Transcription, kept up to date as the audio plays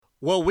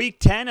Well, week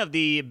 10 of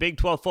the Big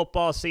 12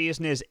 football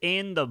season is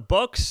in the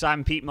books.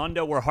 I'm Pete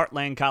Mundo. We're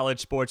Heartland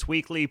College Sports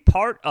Weekly,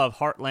 part of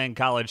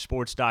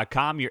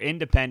HeartlandCollegeSports.com, your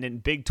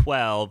independent Big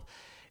 12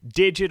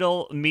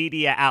 digital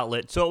media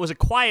outlet. So it was a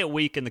quiet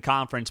week in the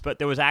conference, but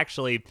there was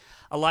actually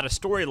a lot of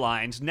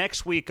storylines.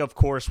 Next week, of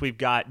course, we've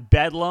got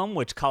Bedlam,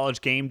 which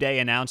College Game Day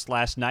announced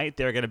last night.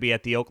 They're going to be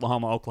at the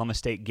Oklahoma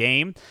State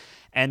game.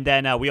 And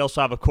then we also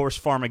have, of course,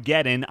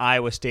 Farmageddon,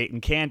 Iowa State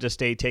and Kansas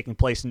State taking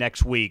place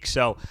next week.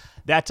 So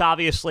that's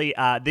obviously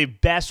the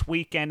best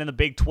weekend in the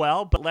Big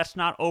 12, but let's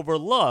not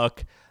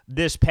overlook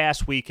this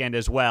past weekend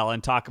as well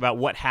and talk about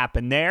what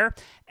happened there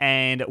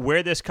and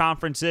where this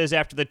conference is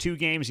after the two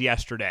games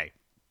yesterday.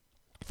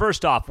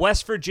 First off,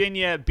 West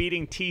Virginia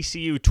beating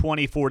TCU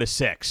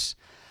 24-6.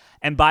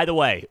 And by the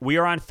way, we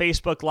are on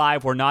Facebook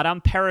Live. We're not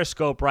on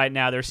Periscope right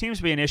now. There seems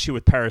to be an issue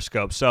with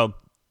Periscope, so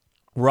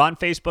we're on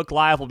Facebook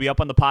Live. We'll be up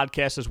on the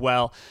podcast as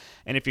well.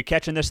 And if you're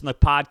catching this in the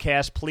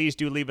podcast, please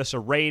do leave us a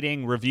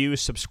rating, review,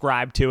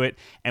 subscribe to it.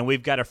 And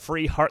we've got a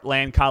free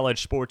Heartland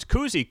College Sports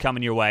koozie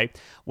coming your way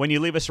when you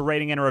leave us a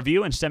rating and a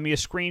review and send me a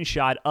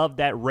screenshot of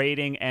that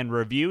rating and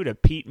review to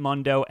Pete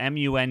Mundo,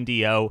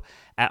 M-U-N-D-O,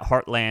 at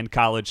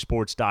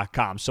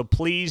HeartlandCollegeSports.com. So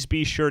please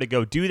be sure to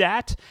go do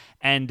that.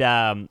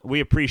 And we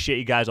appreciate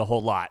you guys a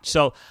whole lot.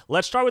 So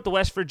let's start with the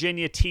West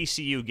Virginia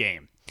TCU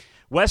game.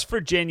 West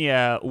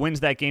Virginia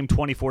wins that game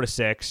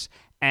 24-6,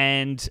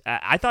 and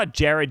I thought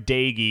Jared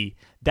Dagey,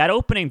 that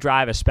opening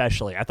drive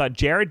especially, I thought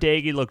Jared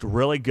Dagey looked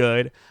really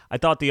good. I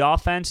thought the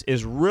offense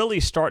is really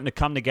starting to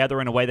come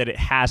together in a way that it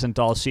hasn't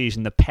all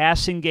season. The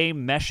passing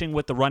game meshing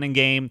with the running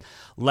game.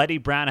 Letty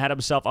Brown had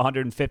himself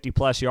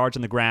 150-plus yards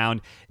on the ground.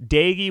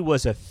 Dagey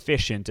was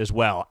efficient as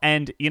well.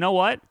 And you know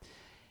what?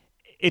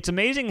 It's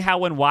amazing how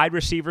when wide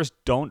receivers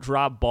don't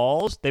drop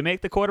balls, they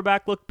make the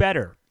quarterback look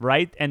better,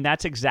 right? And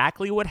that's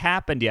exactly what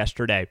happened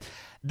yesterday.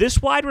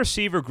 This wide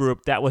receiver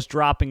group that was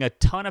dropping a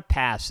ton of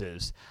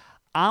passes,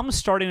 I'm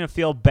starting to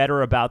feel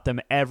better about them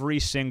every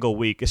single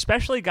week,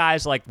 especially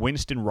guys like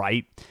Winston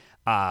Wright,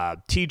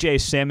 TJ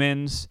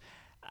Simmons,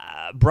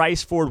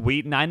 Bryce Ford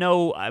Wheaton. I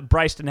know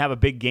Bryce didn't have a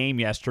big game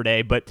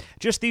yesterday, but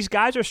just these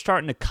guys are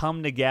starting to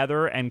come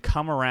together and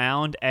come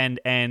around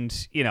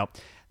and you know,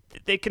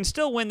 they can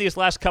still win these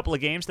last couple of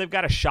games. They've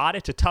got a shot.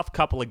 It's a tough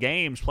couple of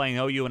games playing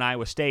OU and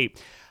Iowa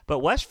State. But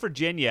West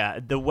Virginia,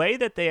 the way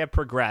that they have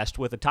progressed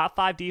with a top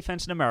 5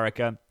 defense in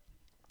America,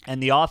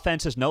 and the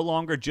offense is no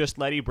longer just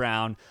Letty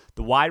Brown,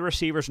 the wide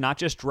receivers not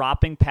just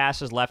dropping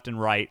passes left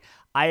and right,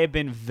 I have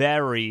been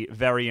very,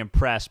 very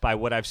impressed by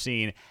what I've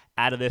seen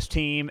out of this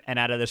team and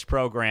out of this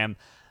program.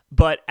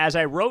 But as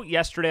I wrote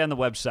yesterday on the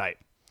website,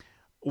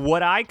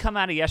 what I come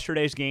out of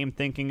yesterday's game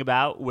thinking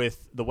about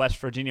with the West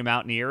Virginia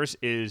Mountaineers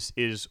is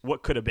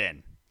what could have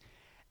been.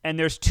 And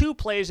there's two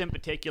plays in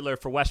particular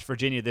for West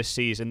Virginia this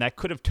season that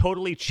could have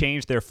totally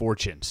changed their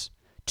fortunes.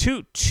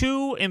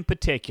 Two in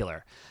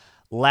particular.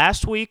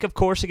 Last week, of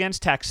course,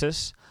 against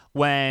Texas,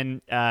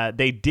 when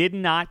they did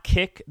not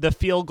kick the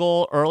field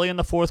goal early in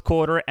the fourth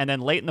quarter, and then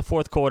late in the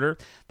fourth quarter,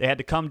 they had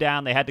to come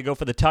down. They had to go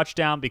for the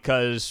touchdown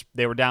because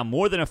they were down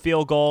more than a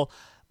field goal.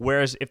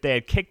 Whereas if they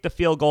had kicked the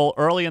field goal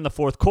early in the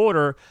fourth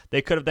quarter,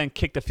 they could have then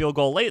kicked a field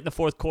goal late in the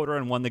fourth quarter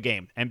and won the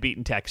game and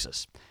beaten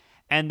Texas.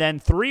 And then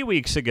 3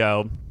 weeks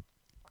ago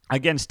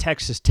against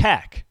Texas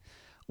Tech,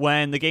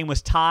 when the game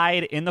was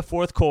tied in the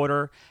fourth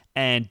quarter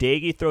and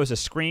Dagey throws a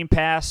screen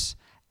pass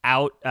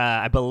out,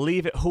 I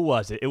believe who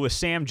was it? It was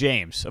Sam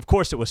James. Of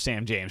course it was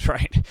Sam James,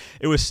 right?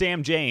 It was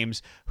Sam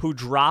James who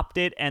dropped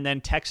it, and then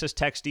Texas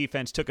Tech's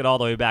defense took it all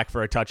the way back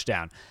for a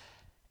touchdown.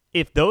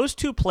 If those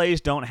two plays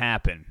don't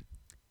happen,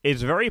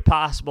 it's very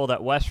possible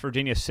that West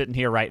Virginia is sitting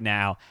here right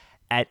now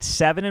at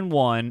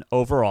 7-1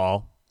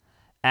 overall,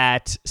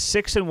 at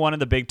 6-1 in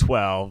the Big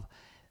 12,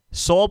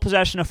 sole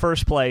possession of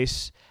first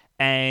place,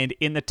 and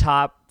in the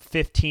top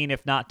 15,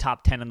 if not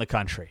top 10 in the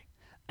country.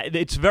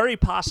 It's very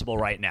possible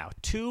right now.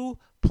 Two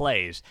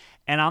plays.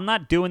 And I'm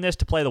not doing this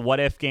to play the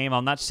what-if game.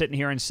 I'm not sitting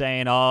here and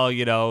saying, oh,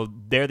 you know,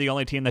 they're the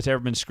only team that's ever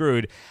been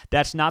screwed.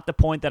 That's not the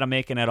point that I'm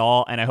making at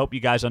all, and I hope you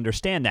guys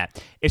understand that.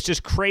 It's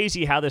just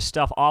crazy how this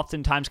stuff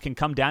oftentimes can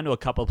come down to a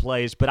couple of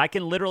plays, but I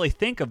can literally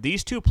think of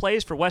these two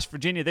plays for West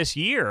Virginia this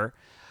year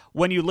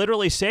when you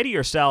literally say to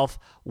yourself,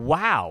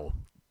 wow,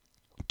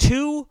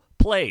 two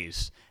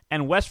plays,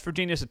 and West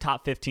Virginia's a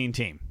top 15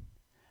 team.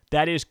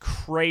 That is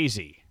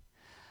crazy.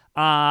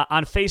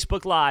 On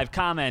Facebook Live,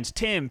 comments,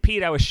 Tim,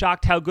 Pete, I was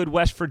shocked how good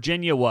West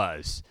Virginia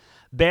was.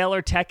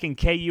 Baylor, Tech, and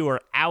KU are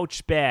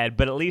ouch bad,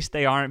 but at least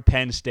they aren't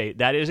Penn State.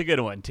 That is a good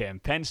one, Tim.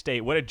 Penn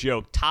State, what a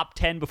joke. Top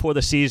 10 before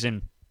the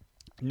season.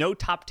 No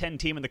top 10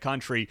 team in the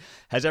country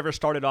has ever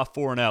started off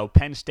 4-0.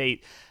 Penn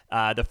State,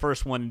 the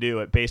first one to do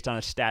it based on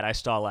a stat I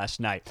saw last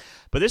night.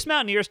 But this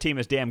Mountaineers team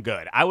is damn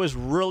good. I was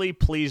really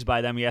pleased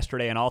by them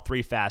yesterday in all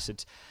three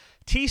facets.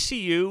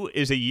 TCU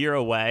is a year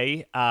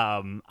away.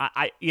 I'm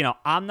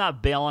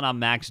not bailing on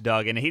Max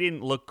Duggan. He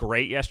didn't look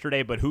great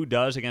yesterday, but who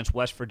does against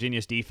West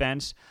Virginia's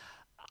defense?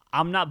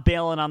 I'm not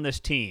bailing on this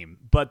team,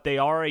 but they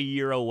are a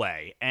year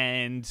away.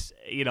 And,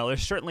 you know,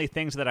 there's certainly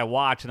things that I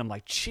watch and I'm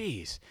like,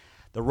 geez,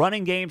 the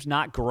running game's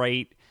not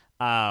great.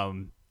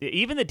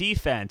 Even the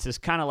defense is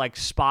kind of like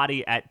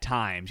spotty at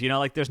times.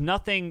 Like there's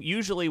nothing,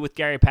 usually with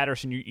Gary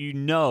Patterson, you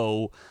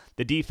know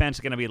the defense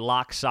is going to be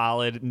lock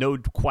solid, no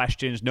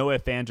questions, no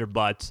ifs, ands, or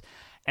buts.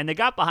 And they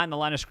got behind the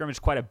line of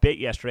scrimmage quite a bit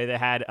yesterday. They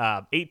had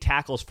 8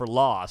 tackles for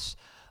loss,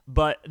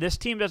 but this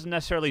team doesn't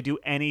necessarily do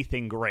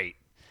anything great.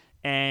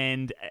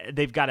 And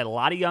they've got a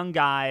lot of young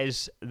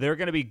guys. They're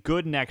going to be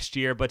good next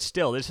year, but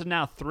still, this is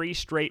now 3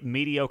 straight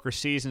mediocre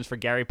seasons for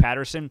Gary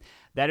Patterson.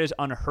 That is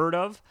unheard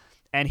of.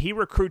 And he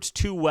recruits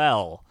too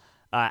well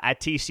at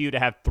TCU to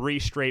have 3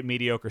 straight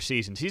mediocre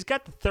seasons. He's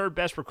got the 3rd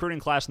best recruiting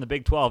class in the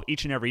Big 12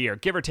 each and every year,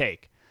 give or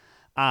take.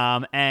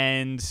 That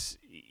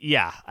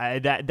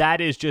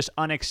is just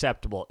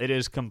unacceptable. It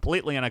is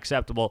completely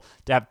unacceptable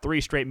to have 3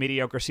 straight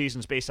mediocre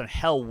seasons based on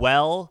how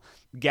well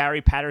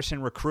Gary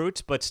Patterson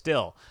recruits, but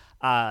still,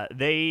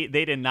 they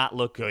did not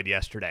look good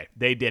yesterday.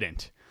 They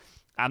didn't.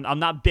 I'm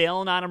not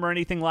bailing on him or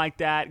anything like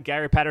that.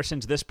 Gary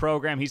Patterson's this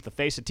program. He's the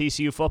face of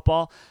TCU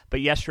football. But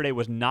yesterday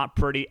was not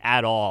pretty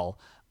at all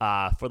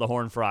for the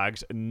Horned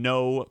Frogs.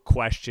 No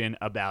question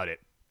about it.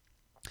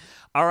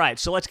 All right,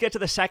 so let's get to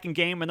the second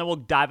game, and then we'll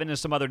dive into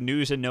some other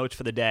news and notes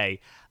for the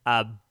day.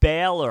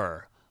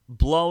 Baylor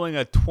blowing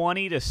a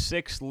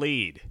 20-6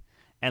 lead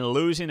and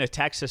losing to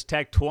Texas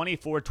Tech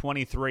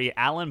 24-23.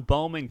 Alan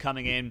Bowman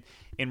coming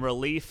in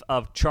relief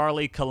of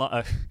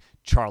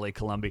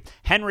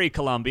Henry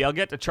Colombi. I'll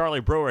get to Charlie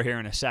Brewer here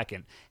in a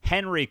second.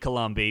 Henry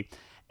Colombi.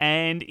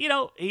 And,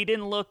 he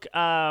didn't look,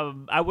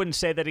 I wouldn't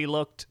say that he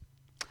looked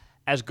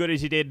as good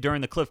as he did during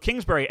the Cliff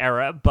Kingsbury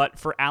era, but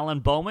for Alan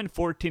Bowman,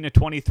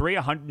 14-23,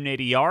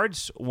 180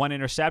 yards, 1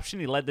 interception.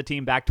 He led the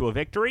team back to a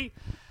victory.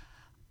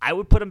 I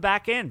would put him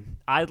back in.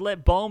 I'd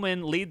let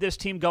Bowman lead this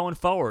team going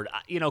forward.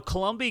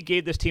 Colombi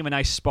gave this team a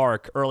nice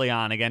spark early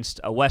on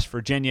against West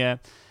Virginia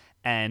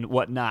and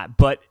whatnot,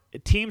 but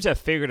teams have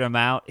figured him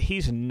out.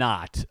 He's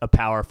not a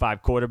Power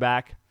 5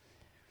 quarterback.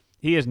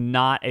 He is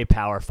not a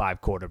Power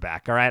 5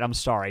 quarterback, all right? I'm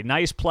sorry.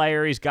 Nice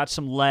player. He's got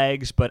some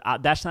legs, but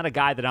that's not a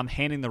guy that I'm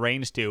handing the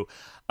reins to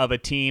of a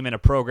team and a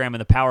program in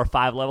the Power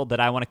 5 level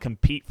that I want to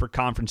compete for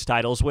conference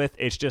titles with.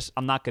 It's just,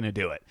 I'm not going to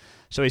do it.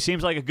 So he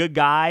seems like a good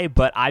guy,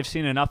 but I've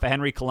seen enough of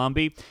Henry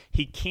Colombi.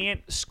 He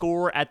can't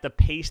score at the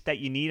pace that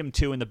you need him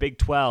to in the Big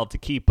 12 to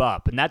keep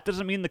up. And that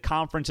doesn't mean the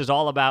conference is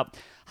all about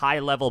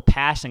high-level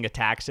passing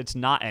attacks. It's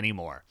not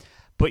anymore.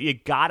 But you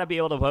got to be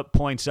able to put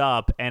points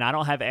up, and I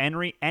don't have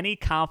any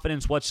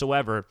confidence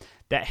whatsoever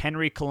that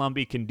Henry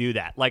Colombi can do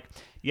that. Like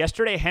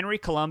yesterday, Henry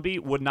Colombi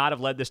would not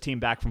have led this team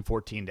back from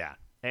 14 down.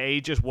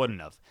 He just wouldn't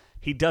have.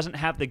 He doesn't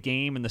have the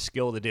game and the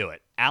skill to do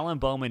it. Alan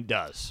Bowman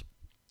does.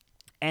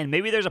 And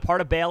maybe there's a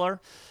part of Baylor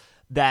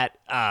that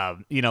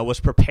was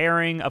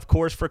preparing, of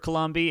course, for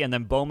Colombi, and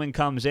then Bowman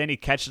comes in, he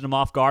catches him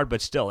off guard, but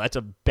still, that's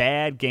a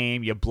bad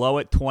game. You blow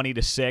it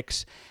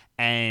 20-6,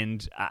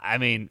 and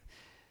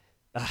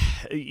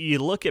you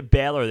look at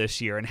Baylor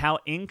this year and how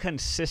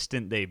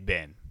inconsistent they've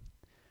been.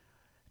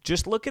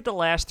 Just look at the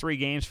last 3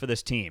 games for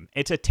this team.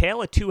 It's a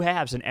tale of 2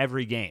 halves in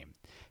every game.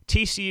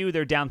 TCU,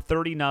 they're down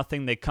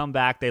 30-0. They come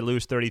back, they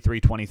lose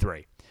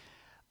 33-23.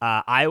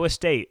 Iowa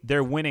State,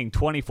 they're winning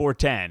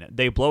 24-10.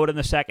 They blow it in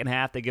the second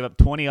half. They give up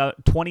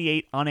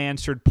 28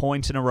 unanswered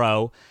points in a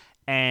row,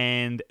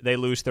 and they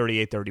lose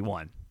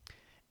 38-31.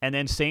 And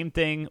then same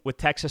thing with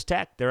Texas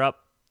Tech. They're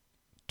up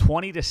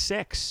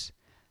 20-6.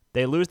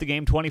 They lose the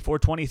game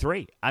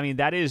 24-23. I mean,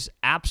 that is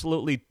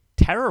absolutely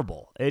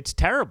terrible. It's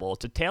terrible.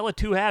 It's a tale of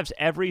 2 halves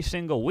every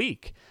single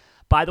week.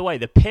 By the way,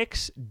 the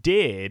picks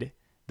did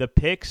go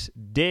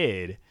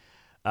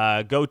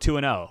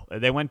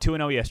 2-0. They went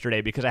 2-0 yesterday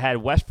because I had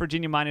West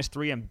Virginia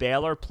 -3 and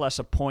Baylor plus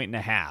a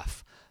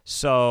 1.5.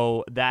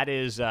 So that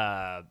is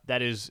a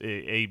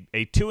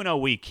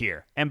 2-0 week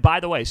here. And by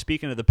the way,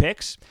 speaking of the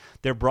picks,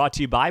 they're brought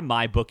to you by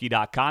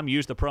MyBookie.com.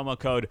 Use the promo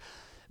code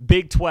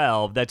Big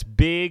 12, that's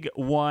Big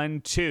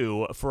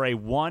 12 for a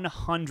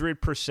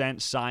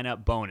 100%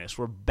 sign-up bonus.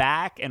 We're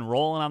back and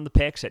rolling on the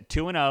picks at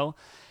 2-0.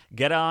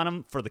 Get on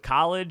them for the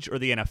college or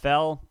the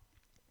NFL.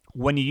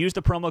 When you use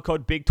the promo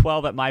code Big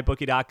 12 at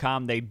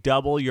MyBookie.com, they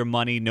double your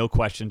money, no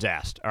questions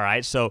asked. All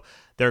right, so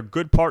they're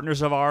good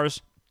partners of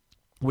ours.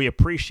 We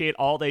appreciate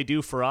all they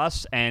do for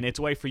us, and it's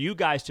a way for you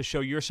guys to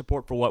show your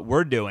support for what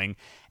we're doing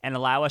and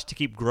allow us to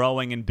keep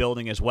growing and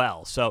building as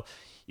well. So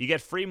you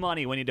get free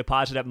money when you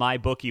deposit at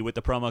MyBookie with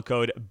the promo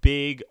code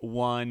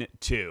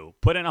BIG12.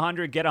 Put in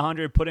 100, get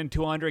 100. Put in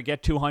 200,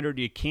 get 200.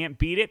 You can't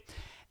beat it.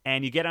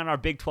 And you get on our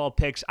Big 12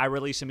 picks. I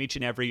release them each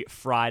and every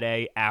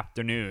Friday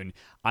afternoon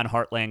on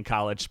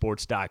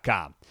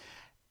HeartlandCollegeSports.com.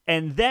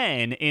 And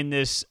then in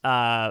this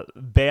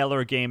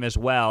Baylor game as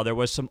well, there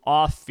was some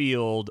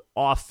off-field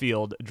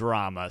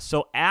drama.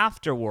 So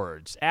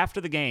afterwards, after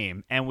the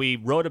game, and we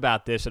wrote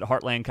about this at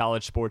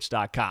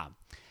HeartlandCollegeSports.com,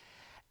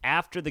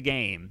 after the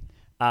game,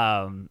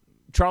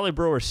 Charlie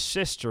Brewer's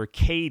sister,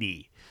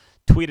 Katie,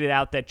 tweeted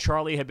out that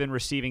Charlie had been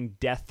receiving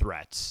death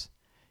threats.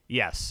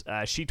 Yes,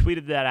 she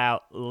tweeted that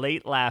out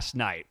late last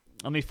night.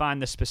 Let me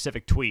find the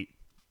specific tweet.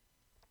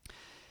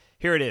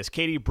 Here it is,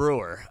 Katie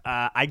Brewer.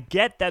 I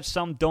get that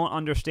some don't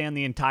understand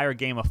the entire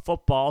game of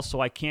football, so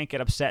I can't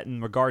get upset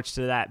in regards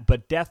to that,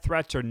 but death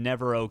threats are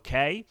never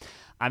okay.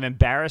 I'm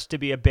embarrassed to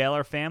be a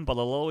Baylor fan, but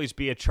I'll always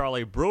be a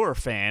Charlie Brewer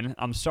fan.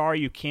 I'm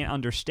sorry you can't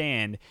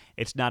understand.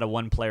 It's not a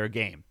one-player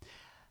game.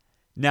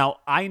 Now,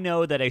 I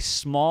know that a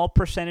small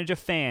percentage of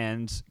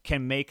fans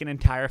can make an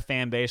entire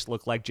fan base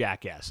look like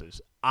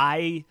jackasses.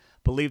 I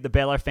believe the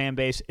Baylor fan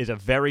base is a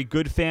very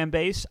good fan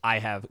base. I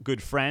have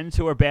good friends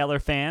who are Baylor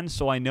fans,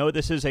 so I know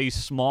this is a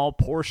small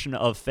portion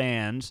of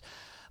fans,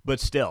 but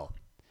still,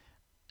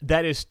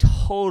 that is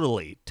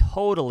totally,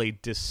 totally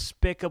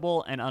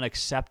despicable and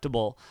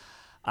unacceptable.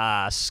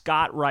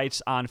 Scott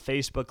writes on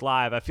Facebook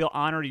Live, I feel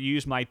honored to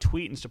use my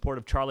tweet in support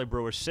of Charlie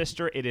Brewer's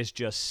sister. It is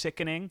just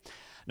sickening.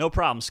 No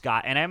problem,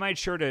 Scott. And I made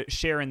sure to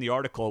share in the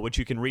article, which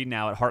you can read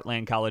now at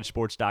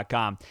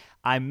heartlandcollegesports.com.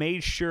 I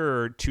made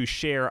sure to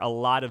share a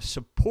lot of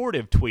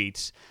supportive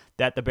tweets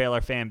that the Baylor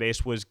fan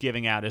base was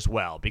giving out as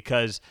well,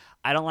 because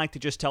I don't like to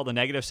just tell the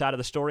negative side of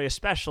the story,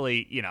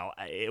 especially,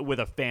 with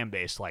a fan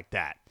base like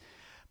that.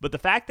 But the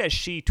fact that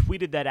she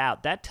tweeted that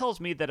out, that tells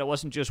me that it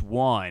wasn't just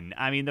one.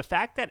 I mean, the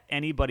fact that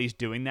anybody's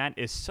doing that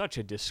is such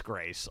a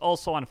disgrace.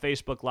 Also on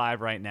Facebook Live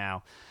right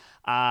now,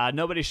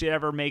 nobody should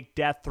ever make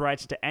death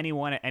threats to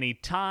anyone at any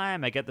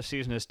time. I get the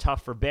season is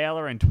tough for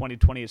Baylor and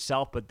 2020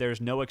 itself, but there's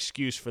no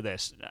excuse for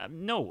this.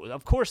 No,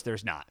 of course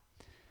there's not.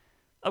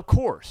 Of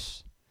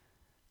course.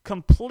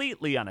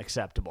 Completely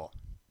unacceptable.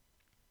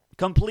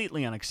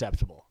 Completely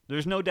unacceptable.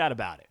 There's no doubt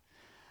about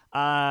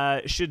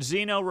it. Should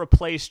Zeno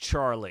replace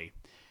Charlie?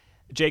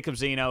 Jacob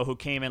Zeno, who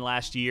came in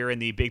last year in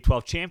the Big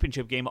 12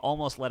 championship game,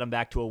 almost led him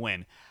back to a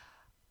win.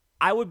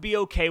 I would be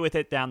okay with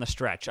it down the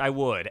stretch. I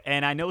would.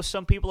 And I know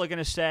some people are going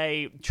to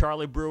say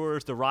Charlie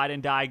Brewer's the ride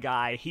and die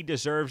guy. He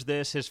deserves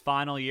this. His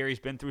final year, he's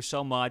been through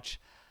so much.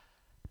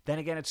 Then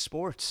again, it's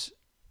sports.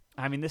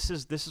 I mean, this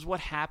is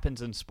what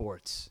happens in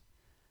sports.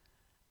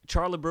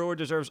 Charlie Brewer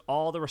deserves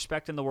all the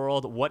respect in the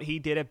world. What he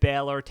did at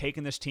Baylor,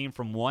 taking this team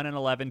from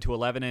 1-11 to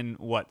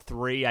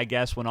 11-3, I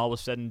guess, when all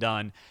was said and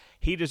done,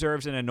 he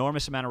deserves an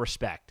enormous amount of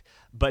respect.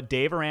 But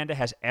Dave Aranda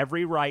has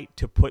every right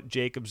to put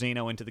Jacob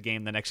Zeno into the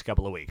game the next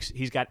couple of weeks.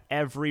 He's got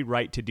every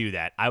right to do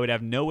that. I would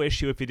have no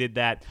issue if he did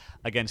that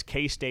against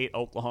K-State,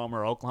 Oklahoma,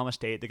 or Oklahoma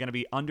State. They're going to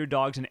be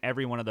underdogs in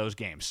every one of those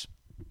games.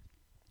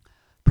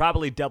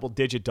 Probably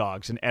double-digit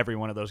dogs in every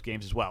one of those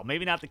games as well.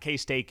 Maybe not the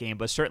K-State game,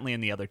 but certainly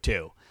in the other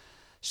two.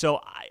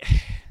 So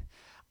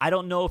I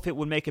don't know if it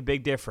would make a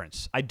big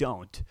difference. I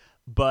don't.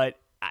 But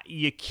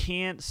you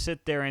can't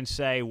sit there and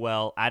say,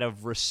 well, out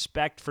of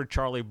respect for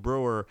Charlie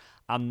Brewer,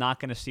 I'm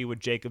not going to see what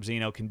Jacob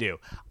Zeno can do.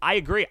 I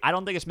agree. I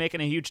don't think it's making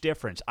a huge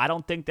difference. I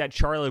don't think that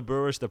Charlie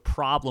Brewer is the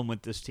problem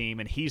with this team,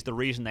 and he's the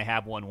reason they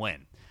have one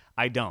win.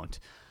 I don't.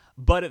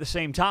 But at the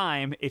same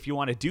time, if you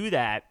want to do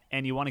that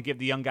and you want to give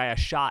the young guy a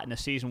shot in a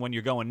season when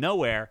you're going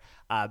nowhere,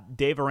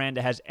 Dave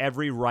Aranda has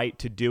every right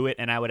to do it,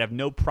 and I would have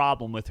no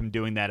problem with him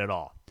doing that at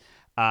all.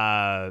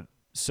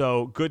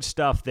 So good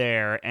stuff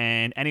there.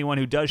 And anyone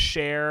who does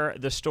share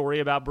the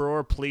story about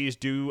Brewer, please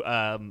do,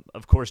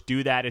 of course,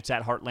 do that. It's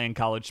at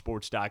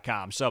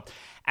heartlandcollegesports.com. So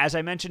as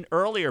I mentioned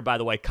earlier, by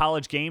the way,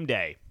 College Game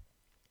Day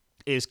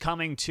is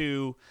coming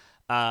to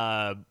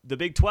the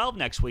Big 12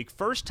 next week.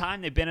 First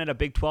time they've been at a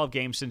Big 12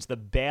 game since the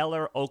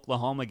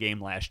Baylor-Oklahoma game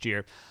last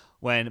year,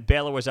 when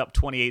Baylor was up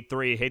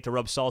 28-3. Hate to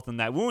rub salt in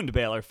that wound,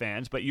 Baylor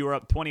fans, but you were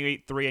up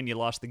 28-3 and you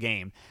lost the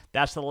game.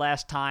 That's the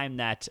last time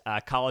that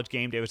College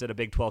Game Day was at a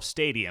Big 12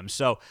 stadium.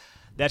 So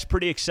that's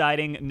pretty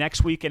exciting.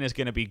 Next weekend is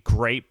going to be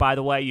great, by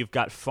the way. You've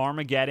got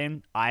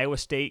Farmageddon, Iowa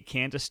State,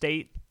 Kansas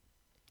State,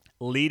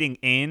 leading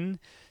in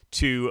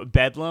to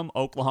Bedlam,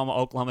 Oklahoma,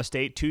 Oklahoma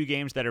State. Two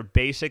games that are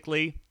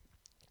basically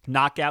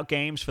knockout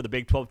games for the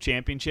Big 12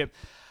 championship.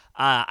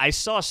 I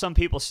saw some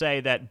people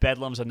say that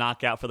Bedlam's a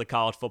knockout for the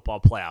college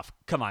football playoff.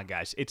 Come on,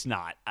 guys. It's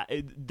not.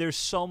 There's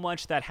so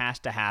much that has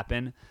to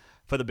happen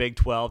for the Big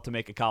 12 to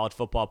make a college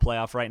football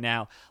playoff right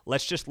now.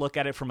 Let's just look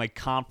at it from a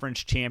conference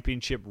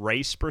championship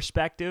race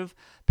perspective,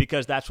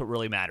 because that's what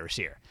really matters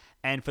here.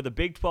 And for the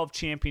Big 12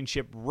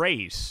 championship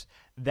race,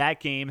 that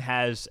game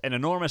has an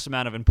enormous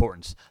amount of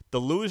importance. The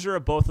loser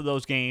of both of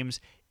those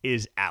games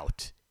is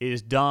out,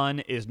 is done,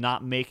 is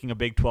not making a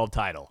Big 12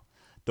 title.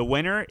 The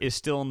winner is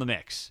still in the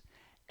mix.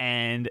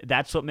 And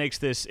that's what makes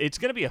this, it's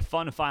going to be a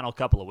fun final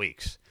couple of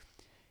weeks.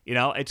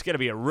 It's going to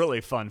be a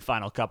really fun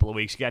final couple of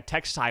weeks. You got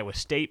Texas Iowa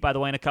State, by the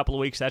way, in a couple of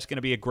weeks. That's going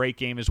to be a great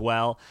game as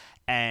well.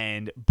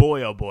 And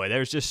boy, oh boy,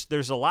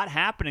 there's a lot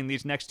happening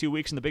these next 2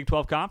 weeks in the Big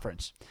 12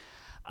 Conference.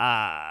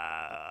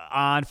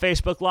 On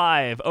Facebook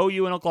Live,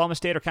 OU and Oklahoma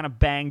State are kind of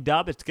banged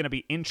up. It's going to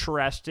be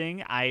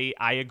interesting. I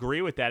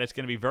agree with that. It's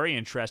going to be very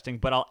interesting.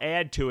 But I'll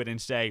add to it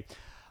and say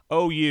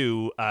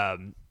OU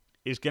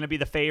is going to be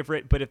the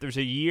favorite, but if there's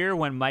a year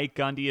when Mike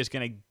Gundy is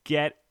going to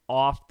get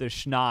off the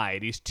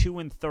schneid, he's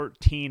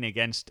 2-13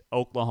 against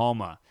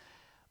Oklahoma.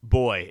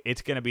 Boy,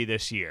 it's going to be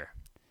this year.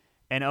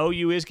 And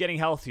OU is getting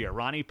healthier.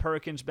 Ronnie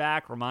Perkins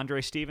back,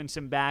 Ramondre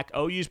Stevenson back.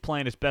 OU's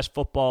playing its best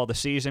football of the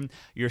season.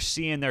 You're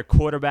seeing their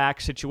quarterback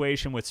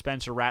situation with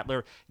Spencer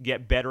Rattler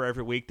get better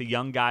every week. The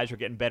young guys are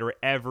getting better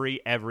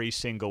every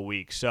single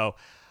week. So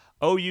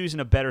OU's in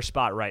a better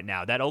spot right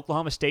now. That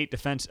Oklahoma State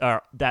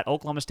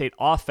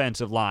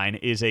offensive line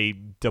is a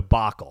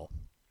debacle.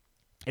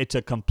 It's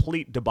a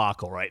complete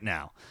debacle right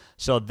now.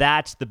 So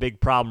that's the big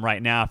problem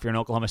right now if you're an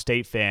Oklahoma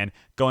State fan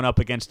going up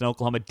against an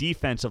Oklahoma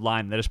defensive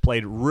line that has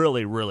played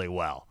really, really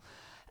well.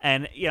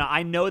 And,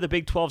 I know the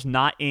Big 12's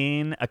not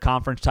in a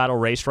conference title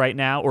race right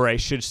now, or I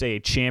should say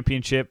a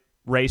championship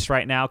race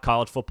right now,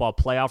 college football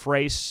playoff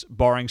race,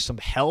 barring some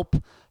help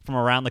from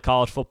around the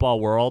college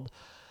football world.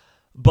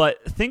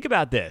 But think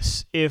about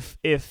this. If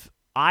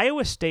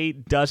Iowa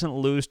State doesn't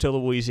lose to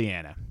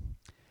Louisiana,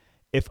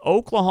 if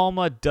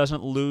Oklahoma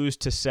doesn't lose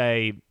to,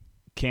 say,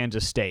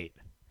 Kansas State,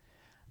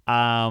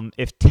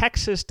 if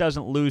Texas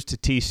doesn't lose to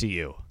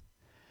TCU,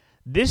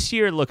 this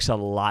year looks a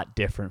lot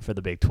different for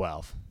the Big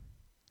 12.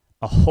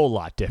 A whole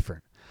lot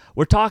different.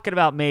 We're talking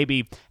about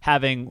maybe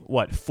having,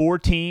 4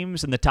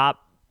 teams in the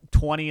top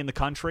 20 in the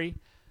country?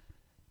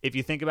 If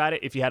you think about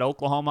it, if you had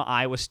Oklahoma,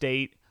 Iowa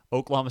State,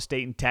 Oklahoma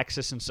State, and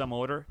Texas in some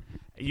order,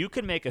 you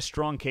can make a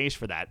strong case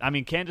for that. I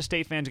mean, Kansas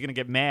State fans are going to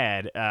get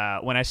mad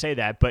when I say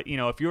that, but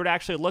if you were to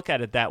actually look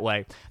at it that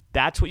way,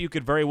 that's what you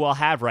could very well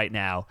have right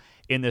now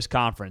in this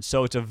conference.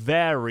 So it's a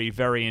very,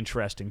 very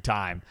interesting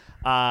time.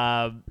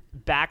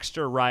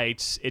 Baxter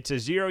writes, it's a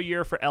 0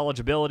 year for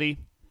eligibility.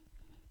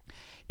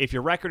 If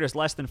your record is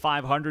less than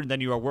 500, then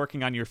you are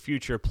working on your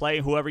future. Play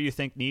whoever you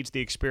think needs the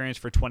experience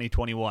for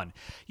 2021.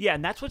 Yeah,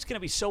 and that's what's going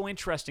to be so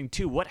interesting,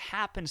 too. What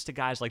happens to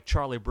guys like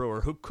Charlie Brewer,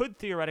 who could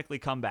theoretically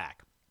come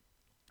back?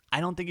 I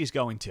don't think he's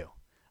going to.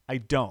 I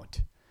don't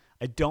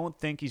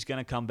think he's going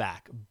to come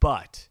back.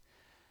 But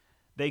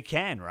they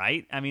can,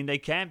 right? I mean, they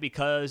can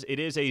because it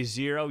is a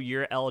 0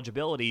 year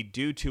eligibility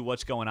due to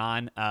what's going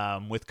on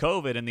with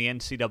COVID and the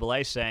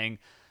NCAA saying,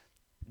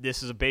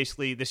 this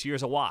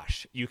year's a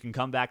wash. You can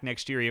come back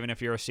next year even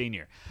if you're a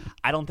senior.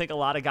 I don't think a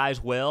lot of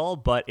guys will,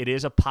 but it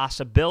is a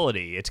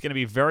possibility. It's going to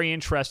be very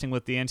interesting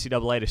with the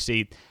NCAA to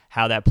see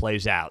how that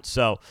plays out.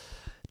 So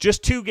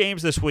just 2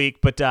 games this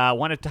week, but I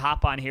wanted to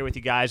hop on here with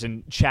you guys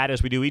and chat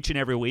as we do each and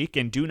every week.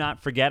 And do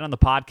not forget on the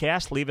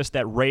podcast, leave us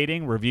that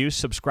rating, review,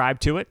 subscribe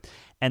to it,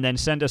 and then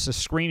send us a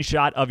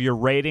screenshot of your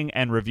rating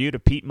and review to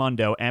Pete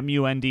Mundo,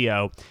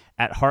 MUNDO,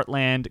 at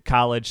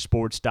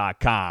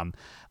heartlandcollegesports.com.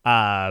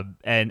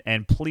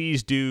 And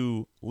please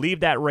do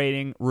leave that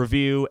rating,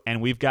 review, and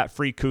we've got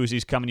free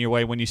koozies coming your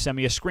way when you send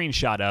me a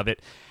screenshot of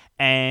it.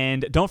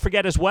 And don't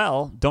forget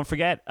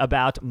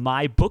about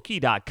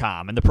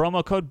mybookie.com and the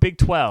promo code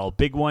BIG12,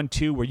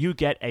 BIG12, where you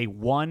get a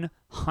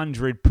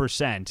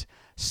 100%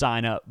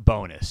 sign-up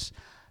bonus.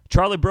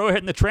 Charlie Brewer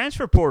hitting the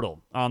transfer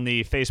portal on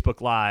the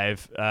Facebook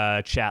Live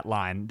chat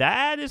line.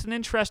 That is an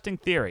interesting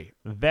theory.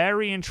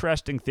 Very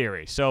interesting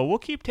theory. So we'll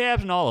keep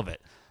tabs on all of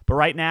it. But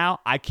right now,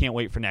 I can't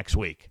wait for next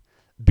week.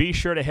 Be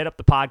sure to hit up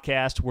the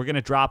podcast. We're going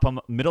to drop them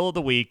middle of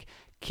the week.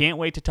 Can't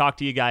wait to talk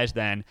to you guys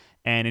then.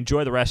 And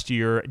enjoy the rest of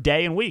your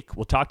day and week.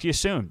 We'll talk to you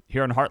soon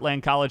here on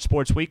Heartland College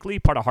Sports Weekly,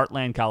 part of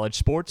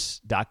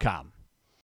heartlandcollegesports.com.